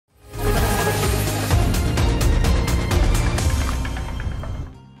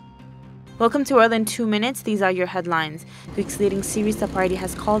Welcome to World in 2 minutes. These are your headlines. Greece's leading Syriza Party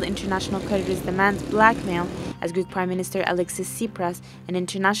has called international creditors' demands blackmail as Greek Prime Minister Alexis Tsipras and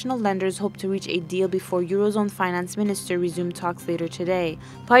international lenders hope to reach a deal before eurozone finance minister resume talks later today.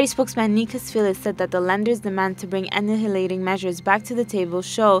 Party spokesman Nikos Filis said that the lenders' demand to bring annihilating measures back to the table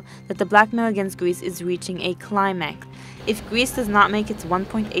show that the blackmail against Greece is reaching a climax. If Greece does not make its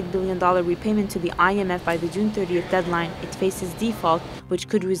 $1.8 billion repayment to the IMF by the June 30th deadline, it faces default, which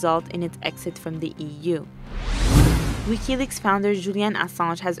could result in its exit from the EU. WikiLeaks founder Julian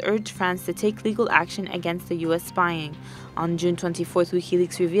Assange has urged France to take legal action against the US spying. On June 24th,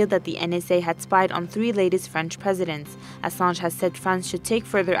 WikiLeaks revealed that the NSA had spied on 3 latest French presidents. Assange has said France should take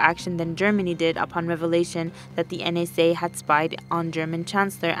further action than Germany did upon revelation that the NSA had spied on German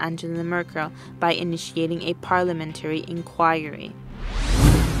Chancellor Angela Merkel by initiating a parliamentary inquiry.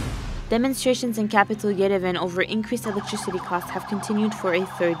 Demonstrations in capital Yerevan over increased electricity costs have continued for a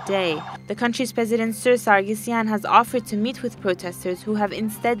 3rd day. The country's president Syriza has offered to meet with protesters who have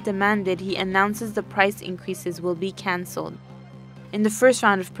instead demanded he announces the price increases will be cancelled. In the first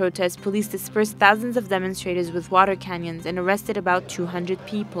round of protests, police dispersed thousands of demonstrators with water cannons and arrested about 200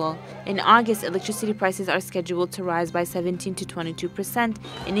 people. In August, electricity prices are scheduled to rise by 17 to 22%,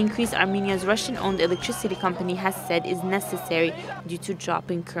 an increase Armenia's Russian-owned electricity company has said is necessary due to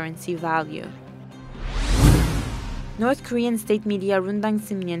dropping currency value. North Korean state media Rundang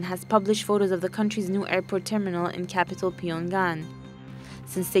Simnyeon has published photos of the country's new airport terminal in capital Pyongyang.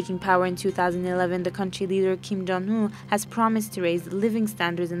 Since taking power in 2011, the country leader Kim Jong-un has promised to raise living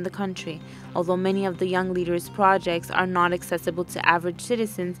standards in the country, although many of the young leader's projects are not accessible to average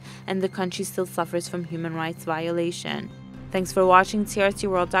citizens and the country still suffers from human rights violation. Thanks for watching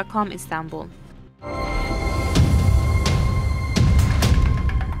TRTworld.com Istanbul.